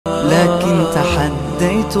لكن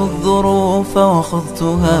تحديت الظروف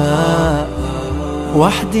وخضتها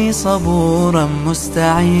وحدي صبورا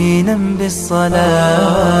مستعينا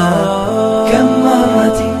بالصلاة. كم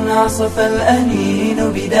مرة عصف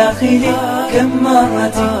الأنين بداخلي، كم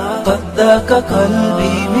مرة قد ذاق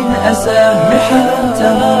قلبي من أساه محن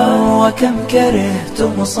تمر، وكم كرهت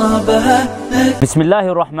مصابها. بسم الله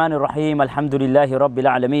الرحمن الرحيم، الحمد لله رب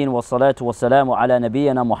العالمين، والصلاة والسلام على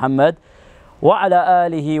نبينا محمد وعلى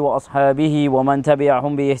آله وأصحابه ومن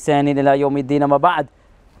تبعهم بإحسان إلى يوم الدين. ما بعد.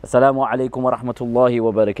 Assalamu alaikum wa rahmatullahi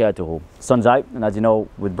wa barakatuhu. Sun's out, and as you know,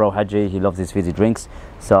 with Bro Haji, he loves his fizzy drinks.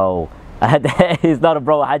 So, it's not a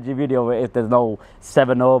Bro Haji video if there's no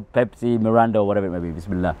 7-Up, Pepsi, Miranda, or whatever it may be.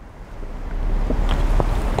 Bismillah.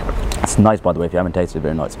 It's nice, by the way, if you haven't tasted it,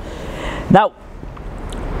 very nice. Now,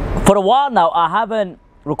 for a while now, I haven't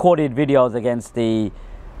recorded videos against the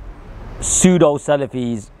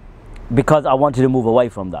pseudo-Salafis because I wanted to move away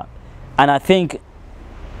from that. And I think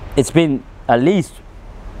it's been at least,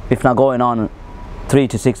 if not going on, 3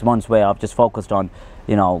 to 6 months where I've just focused on,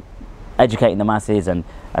 you know, educating the masses and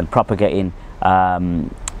propagating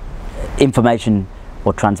information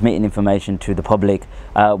or transmitting information to the public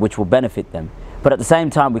which will benefit them. But at the same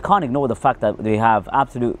time, we can't ignore the fact that we have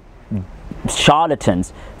absolute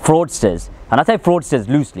charlatans, fraudsters, and I say fraudsters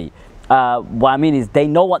loosely. What I mean is they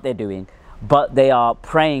know what they're doing, but they are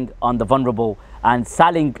preying on the vulnerable and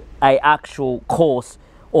selling an actual course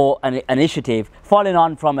or an initiative, following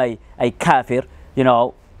on from a kafir, you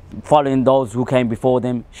know, following those who came before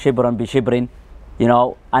them, shibran bi shibrin, you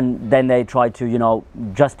know, and then they try to, you know,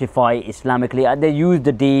 justify Islamically, and they use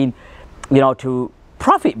the deen, you know, to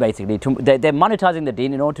profit basically. They're monetizing the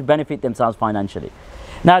deen in order to benefit themselves financially.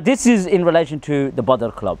 Now, this is in relation to the Badr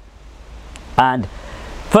Club. And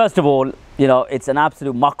first of all, you know, it's an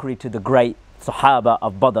absolute mockery to the great sahaba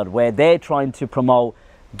of Badr, where they're trying to promote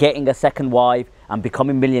getting a second wife and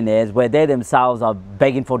becoming millionaires, where they themselves are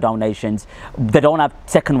begging for donations. They don't have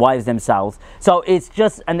second wives themselves. So it's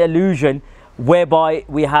just an illusion whereby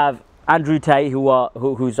we have Andrew Tate,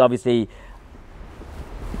 who's obviously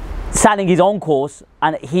selling his own course,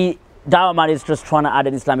 and Dawah Man is just trying to add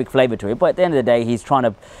an Islamic flavor to it. But at the end of the day, he's trying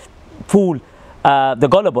to fool the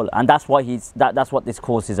gullible, and that's why that's what this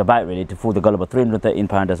course is about, really, to fool the gullible.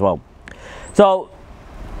 £313 as well. So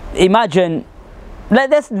imagine,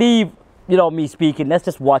 let's leave, you know, me speaking. Let's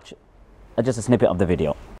just watch just a snippet of the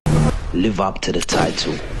video. Live up to the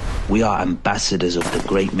title. We are ambassadors of the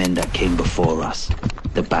great men that came before us.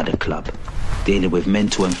 The Badr Club, dealing with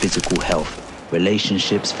mental and physical health,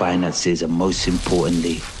 relationships, finances, and most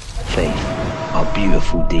importantly, faith. Our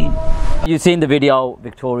beautiful deen. You've seen the video,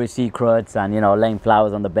 Victoria's Secrets, and, you know, laying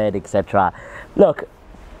flowers on the bed, etc. Look,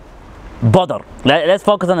 Badr. Let's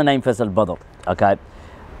focus on the name first of Badr. Okay.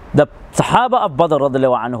 The Sahaba of Badr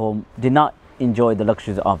radiallahu anhum did not enjoy the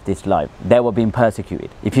luxuries of this life. They were being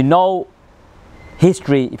persecuted. If you know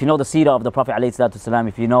history, if you know the seerah of the Prophet ﷺ,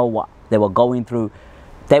 if you know what they were going through,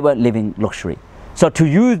 they weren't living luxury. So to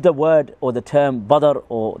use the word or the term Badr,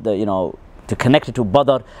 or the, you know, to connect it to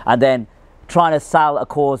Badr, and then trying to sell a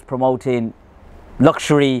cause promoting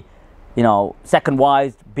luxury, you know, second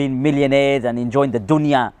wives, being millionaires and enjoying the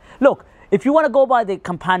dunya. Look, if you want to go by the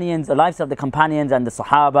companions, the lives of the companions and the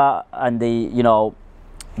Sahaba and the, you know,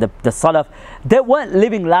 the Salaf, they weren't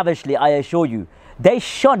living lavishly, I assure you. They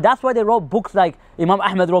shunned. That's why they wrote books like Imam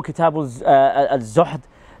Ahmad wrote Kitabul al-Zuhd,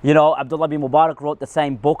 you know, Abdullah bin Mubarak wrote the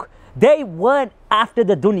same book. They weren't after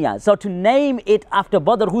the dunya. So to name it after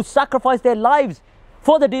Badr, who sacrificed their lives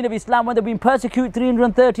for the deen of Islam when they've been persecuted,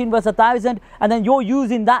 313 versus 1,000, and then you're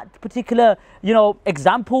using that particular, you know,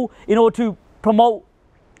 example in order to promote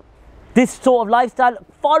this sort of lifestyle,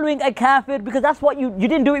 following a kafir, because that's what you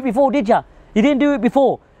didn't do it before, did you? You didn't do it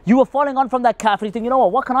before. You were following on from that kafir. You think, you know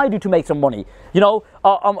what can I do to make some money? You know,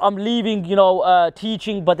 I'm leaving, you know,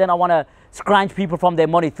 teaching, but then I want to scrounge people from their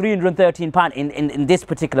money. £313 in this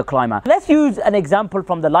particular climate. Let's use an example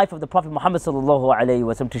from the life of the Prophet Muhammad sallallahu alaihi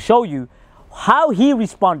wasallam to show you how he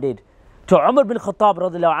responded to Umar bin Khattab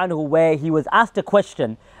radiallahu anhu, where he was asked a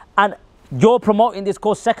question, and you're promoting this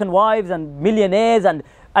course, second wives and millionaires, and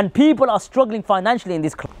people are struggling financially in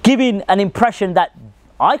this club, giving an impression that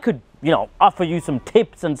I could, you know, offer you some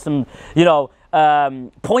tips and some, you know,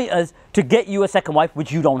 pointers to get you a second wife,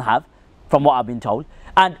 which you don't have, from what I've been told.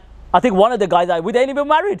 And I think one of the guys, we ain't even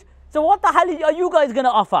married. So what the hell are you guys going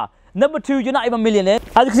to offer? Number two, you're not even millionaire.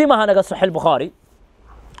 As you can see, I got Sahih Bukhari.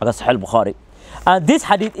 And this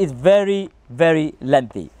hadith is very, very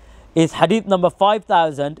lengthy. It's hadith number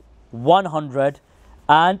 5191.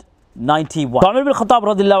 Umar bin Khattab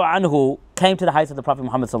radiallahu anhu came to the house of the Prophet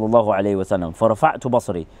Muhammad sallallahu alayhi wa sallam. فَرَفَعْتُ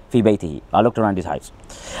بَصَرِي فِي بَيْتِهِ. I looked around his house.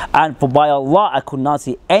 And for by Allah, I could not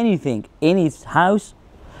see anything in his house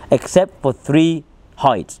except for 3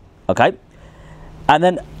 hides. Okay? And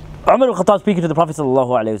then Umar al-Khattab speaking to the Prophet sallallahu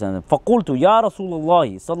alayhi wa sallam. فَقُلْتُ يَا رَسُولَ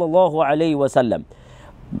اللَّهِ sallallahu alayhi wa sallam.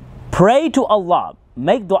 Pray to Allah,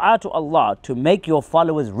 make dua to Allah to make your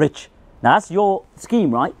followers rich. Now that's your scheme,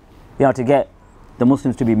 right? You know, to get the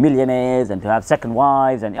Muslims to be millionaires and to have second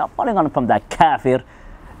wives, and you're following on from that kafir,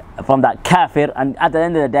 and at the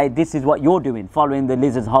end of the day, this is what you're doing, following the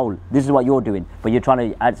lizard's hole. This is what you're doing, but you're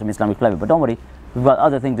trying to add some Islamic flavor. But don't worry, we've got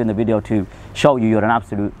other things in the video to show you you're an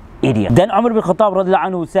absolute idiot. Then Umar bin Khattab radiallahu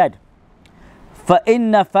anhu said,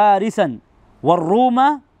 فَإِنَّ فَارِسًا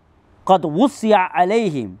وَالرُّومَ قَدْ وُسِّعَ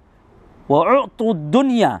عَلَيْهِمْ وَأُعْطُوا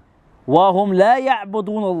الدُّنْيَا وَهُمْ لَا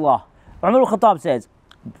يَعْبُدُونَ اللَّهِ. Umar al-Khattab says,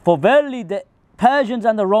 for verily the Persians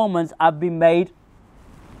and the Romans have been made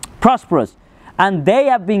prosperous, and they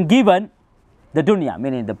have been given the dunya,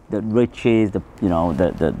 meaning the riches, the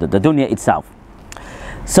dunya itself.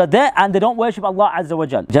 So they don't worship Allah Azza wa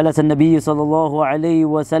Jal. جلس النبي صلى الله عليه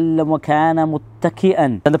وسلم وكان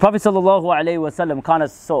متكئا. And the Prophet صلى الله عليه وسلم kind of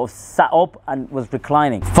sort of sat up and was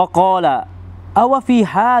reclining. فقال أو في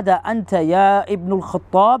هذا أنت يا ابن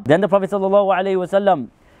الخطاب. Then the Prophet صلى الله عليه وسلم,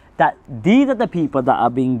 that these are the people that are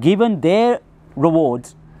being given their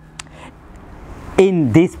rewards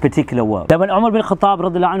in this particular world. Then when Umar bin Khattab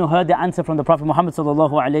radiallahu anhu heard the answer from the Prophet Muhammad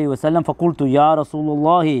sallallahu alayhi wa sallam, فَقُلْتُ يَا رَسُولُ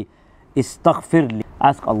اللَّهِ اسْتَغْفِرْ لِي.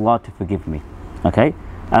 Ask Allah to forgive me. Okay?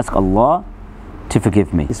 Ask Allah to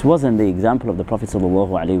forgive me. This wasn't the example of the Prophet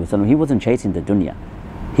sallallahu alayhi wa sallam. He wasn't chasing the dunya.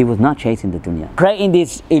 He was not chasing the dunya. Creating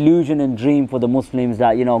this illusion and dream for the Muslims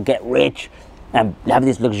that, you know, get rich and have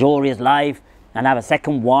this luxurious life and have a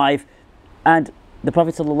second wife. And the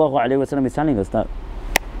Prophet sallallahu alaihi wasallam is telling us that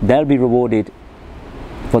they'll be rewarded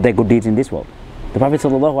for their good deeds in this world. The Prophet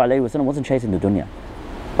sallallahu alaihi wasallam wasn't chasing the dunya.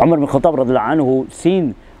 Umar bin Khattab radiallahu anhu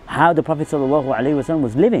seen how the Prophet sallallahu alaihi wasallam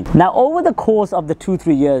was living. Now, over the course of the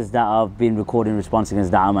 2-3 years that I've been recording response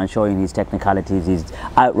against Dawah Man, showing his technicalities, his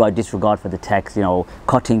outright disregard for the text, you know,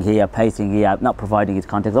 cutting here, pasting here, not providing his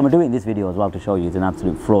context. I'm doing this video as well to show you he's an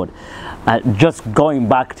absolute fraud. Just going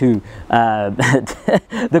back to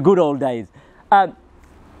the good old days.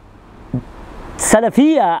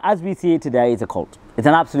 Salafiyya, as we see it today, is a cult. It's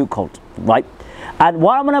an absolute cult, right? And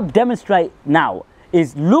what I'm going to demonstrate now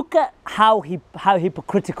is look at how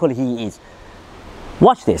hypocritical he is.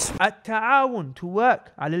 Watch this. التعاون, to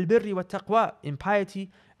work على البر والتقوى, in piety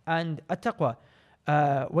and التقوى,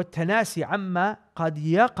 والتناسي عما قد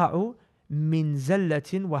يقع من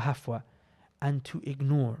زلة وهفوة, and to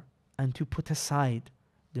ignore and to put aside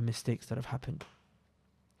the mistakes that have happened.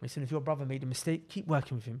 Listen, if your brother made a mistake, keep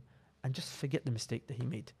working with him and just forget the mistake that he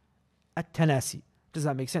made. التناسي. Does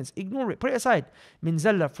that make sense? Ignore it, put it aside. من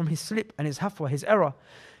زلة, from his slip and his hafwa, his error.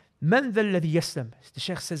 من ذا الذي يسلم. The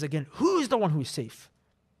Shaykh says again, who is the one who is safe?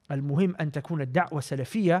 المهم أن تكون الدعوة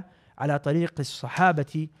سلفية على طريق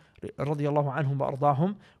الصحابة رضي الله عنهم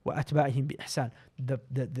وأرضاهم وأتباعهم بإحسان.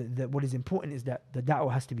 What is important is that the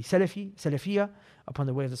da'wah has to be salafiyya upon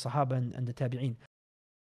the way of the Sahaba and the Tabi'een.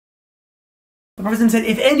 The Prophet said,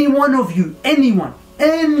 if any one of you, anyone,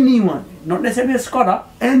 not necessarily a scholar,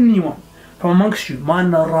 anyone from amongst you,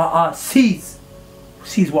 man ra'a,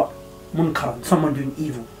 sees what? Munkaran, someone doing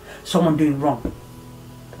evil, someone doing wrong.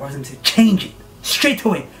 The Prophet said, change it straight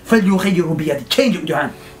away. Change it with your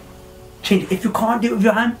hand. Change it. If you can't do it with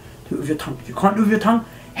your hand, do it with your tongue. If you can't do it with your tongue,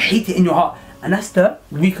 hate it in your heart. And that's the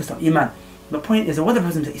weakest of Iman. The point is that what the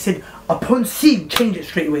Prophet said, he said, upon seeing, change it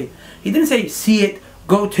straight away. He didn't say, see it,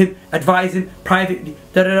 go to him, advise him, privately,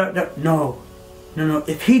 No.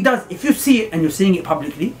 If you see it and you're seeing it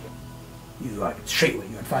publicly, you straight away,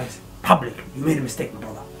 you advise publicly, you made a mistake, my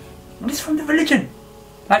brother. And this is from the religion.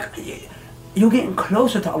 Like, you're getting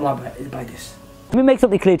closer to Allah by this. Let me make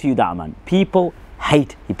something clear to you, Dawah Man. People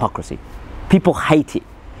hate hypocrisy. People hate it.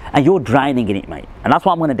 And you're drowning in it, mate. And that's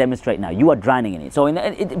what I'm going to demonstrate now. You are drowning in it. So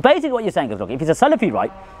basically what you're saying is, look, if he's a Salafi,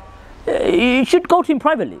 right, you should go to him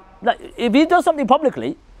privately. Like, if he does something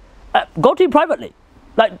publicly, go to him privately.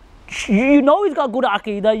 Like, you know he's got good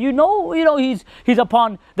aqidah, you know he's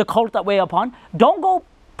upon the cult that we're upon. Don't go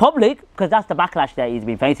public, because that's the backlash that he's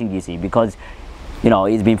been facing, you see, because, you know,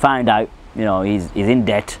 he's been found out, you know, he's in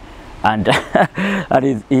debt, and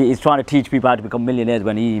and he's trying to teach people how to become millionaires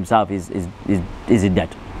when he himself is in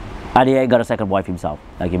debt. And he ain't got a second wife himself.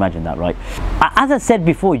 Like, imagine that, right? As I said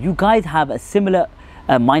before, you guys have a similar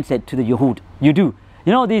mindset to the Yahud. You do.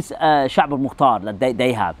 You know this Sha'b al-Mukhtar that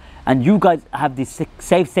they have. And you guys have this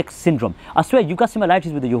safe sex syndrome. I swear, you got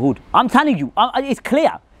similarities with the Yahud. I'm telling you, it's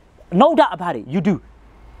clear. No doubt about it, you do.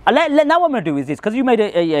 Now what I'm going to do is this, because you made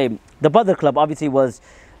the Badr Club obviously was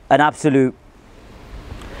an absolute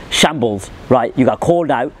shambles, right? You got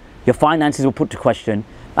called out, your finances were put to question,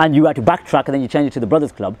 and you had to backtrack, and then you changed it to the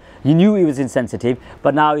Brothers Club. You knew it was insensitive,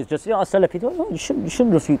 but now it's just, Salafi. No, you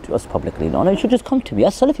shouldn't refute us publicly. No, you should just come to me.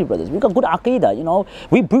 As Salafi brothers, we've got good aqidah,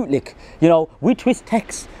 we bootlick, we twist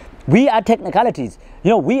texts, we add technicalities.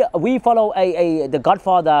 We follow the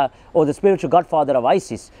godfather or the spiritual godfather of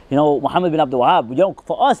ISIS, Muhammad bin Abdul Wahab.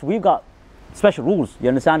 For us, we've got special rules, you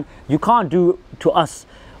understand? You can't do to us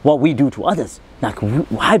what we do to others. Like,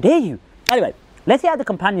 how dare you? Anyway, let's hear the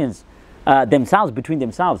companions themselves, between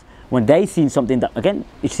themselves, when they seen something that, again,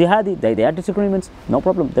 ijtihadi, they had disagreements, no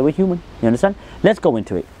problem, they were human, you understand? Let's go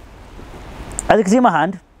into it. As you can see in my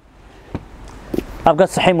hand, I've got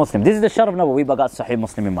Sahih Muslim. This is the Sharaf Nawawi, but I've got Sahih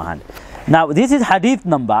Muslim in my hand. Now, this is hadith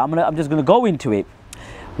number, I'm just going to go into it,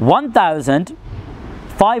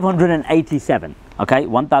 1587. Okay,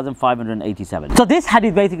 1587. So this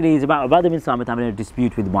hadith basically is about Badr bin Samit having a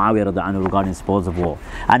dispute with Muawiyah radhiyallahu anhu regarding spoils of war,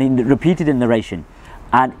 and he repeated in narration,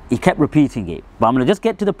 and he kept repeating it. But I'm going to just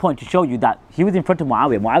get to the point to show you that he was in front of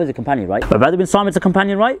Muawiyah. Muawiyah is a companion, right? But Badr bin Samit's a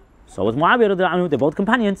companion, right? So was Muawiyah radhiyallahu anhu. They're both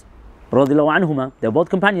companions. Radhiyallahu anhuma. They're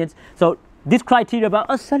both companions. So this criteria about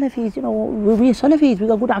us Salafis, we're Salafis, we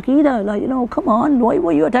got good aqidah, come on, why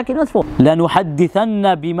are you attacking us for?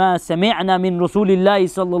 لَنُحَدِّثَنَّ بِمَا سَمِعْنَا مِن رُسُولِ اللَّهِ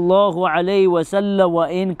صَلَّى اللَّهُ عَلَيْهِ وَسَلَّمَ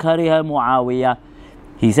وَإِن كَرِهَ مُعَاوِيَةَ.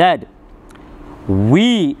 He said,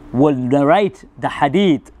 we will narrate the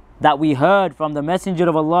hadith that we heard from the Messenger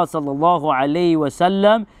of Allah sallallahu alaihi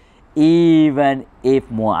wasallam, even if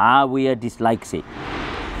Muawiyah dislikes it.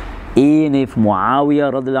 Even if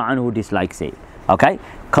Muawiyah radhiyallahu anhu dislikes it. Okay?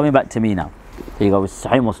 Coming back to me now. Here you go with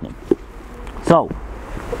Sahih Muslim. So,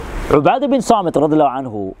 Ubadah bin Samit radhiyallahu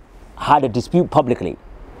anhu had a dispute publicly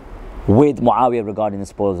with Muawiyah regarding the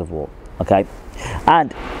spoils of war. Okay?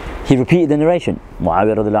 And he repeated the narration.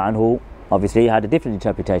 Muawiyah radhiyallahu anhu obviously had a different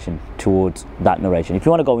interpretation towards that narration. If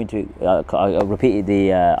you want to go into,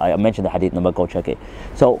 I mentioned the hadith number, go check it.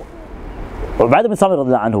 So, Ubadah bin Samit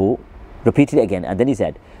radhiyallahu anhu repeated it again, and then he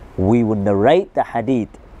said, we would narrate the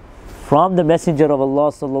hadith from the Messenger of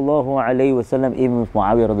Allah sallallahu alaihi wasallam, even if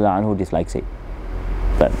Muawiyah radhiyallahu anhu dislikes it.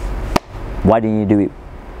 But why didn't you do it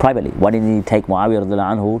privately? Why didn't you take Muawiyah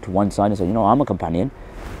radhiyallahu anhu to one side and say, I'm a companion,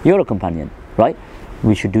 you're a companion, right?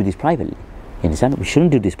 We should do this privately. You understand? We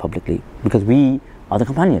shouldn't do this publicly because we are the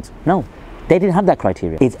companions. No, they didn't have that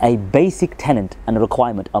criteria. It's a basic tenet and a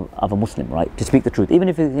requirement of a Muslim, right? To speak the truth, even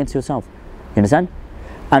if it's against yourself. You understand?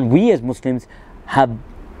 And we as Muslims have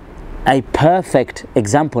a perfect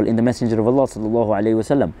example in the Messenger of Allah sallallahu alaihi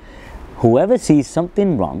wasallam. Whoever sees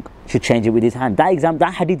something wrong should change it with his hand.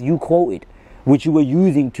 That hadith you quoted, which you were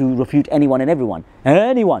using to refute anyone and everyone,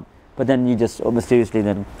 but then you just mysteriously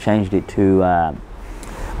then changed it to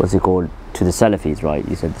to the Salafis, right?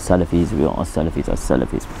 You said the Salafis, we are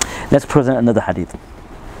Salafis. Let's present another hadith.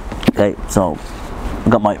 Okay, so I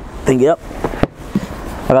got my thingy up.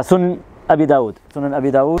 I got Sunan Abi Dawud.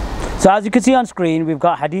 So as you can see on screen, we've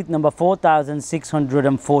got hadith number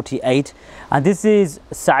 4648, and this is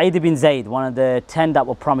Sa'id bin Zayd, one of the 10 that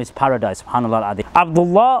were promised paradise. Subhanallah al-Adhim.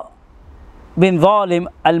 Abdullah bin Zalim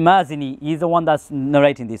al-Mazini, he's the one that's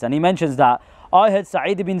narrating this, and he mentions that I heard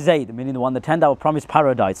Sa'id bin Zayd, meaning the one, the 10 that were promised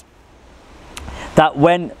paradise, that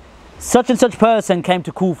when such and such person came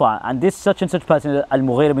to Kufa, and this such and such person is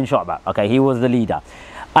Al-Mughira bin Shu'bah, okay, he was the leader,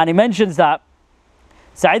 and he mentions that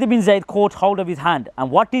Sa'id bin Zayd caught hold of his hand,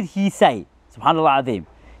 and what did he say? Subhanallah al-Azim.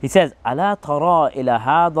 He says, أَلَا تَرَى إِلَى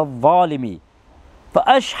هَذَا الظَّالِمِ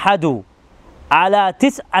فَأَشْهَدُ عَلَى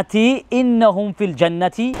تِسْعَةِ إِنَّهُمْ فِي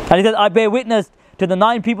الْجَنَّةِ. And he says, I bear witness to the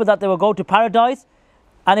 9 people that they will go to paradise,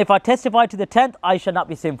 and if I testify to the 10th, I shall not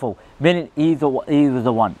be sinful. Meaning he was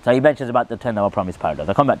the one. So he mentions about the 10 that were promised paradise.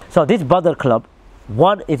 I'll come back. So this Badr Club,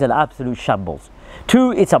 1, is an absolute shambles.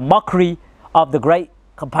 2, it's a mockery of the great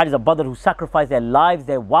companions of Badr who sacrificed their lives,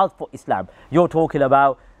 their wealth for Islam. You're talking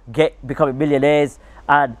about becoming millionaires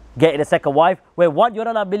and getting a second wife, where 1, you're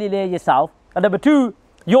not a millionaire yourself, and number 2,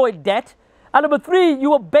 you're in debt, and number 3,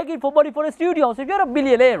 you were begging for money for a studio. So if you're a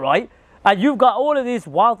millionaire, right, and you've got all of this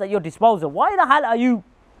wealth at your disposal, why the hell are you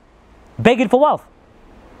begging for wealth?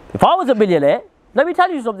 If I was a millionaire, let me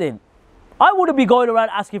tell you something, I wouldn't be going around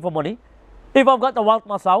asking for money if I've got the wealth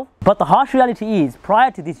myself. But the harsh reality is,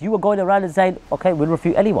 prior to this, you were going around and saying, okay, we'll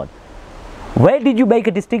refute anyone. Where did you make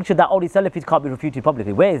a distinction that only Salafis can't be refuted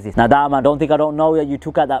publicly? Where is this? Now, Dawah Man, don't think I don't know that you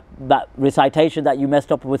took out that recitation that you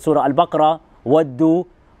messed up with Surah Al-Baqarah, Waddu,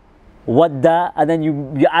 Wadda, and then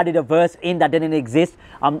you added a verse in that didn't exist.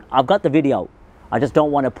 I've got the video. I just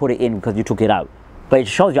don't want to put it in because you took it out. But it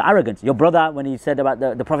shows your arrogance. Your brother, when he said about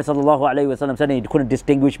the Prophet sallallahu alaihi wasallam, said he couldn't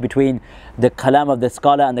distinguish between the kalam of the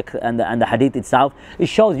scholar and the hadith itself. It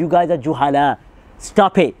shows you guys are juhala.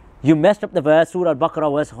 Stop it. You messed up the verse, Surah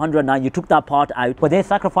Al-Baqarah, verse 109. You took that part out. But they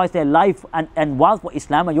sacrificed their life and wealth for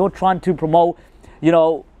Islam, and you're trying to promote,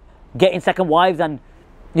 getting second wives and,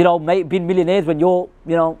 being millionaires when you're,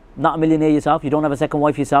 not a millionaire yourself. You don't have a second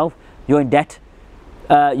wife yourself. You're in debt.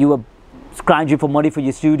 You were scrounging for money for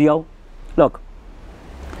your studio. Look.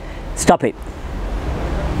 Stop it.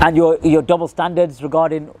 And your double standards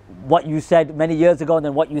regarding what you said many years ago and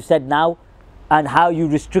then what you said now, and how you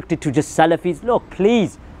restrict it to just Salafis. Look,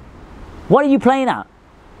 please. What are you playing at?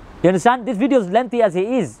 You understand? This video is lengthy as it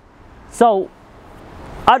is. So,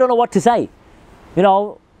 I don't know what to say.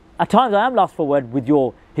 At times I am lost for word with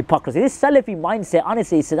your hypocrisy. This Salafi mindset,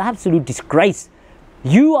 honestly, it's an absolute disgrace.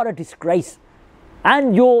 You are a disgrace.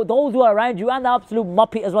 And those who are around you, and the absolute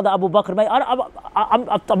muppet as well, that Abu Bakr, mate.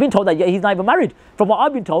 I've been told that he's not even married, from what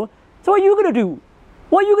I've been told. So what are you going to do?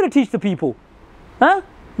 What are you going to teach the people? Huh?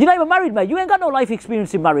 You're not even married, mate. You ain't got no life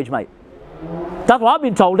experience in marriage, mate. That's what I've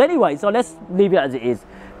been told anyway. So let's leave it as it is.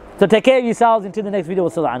 So take care of yourselves. Until the next video.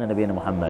 Sallallahu alaihi Muhammad.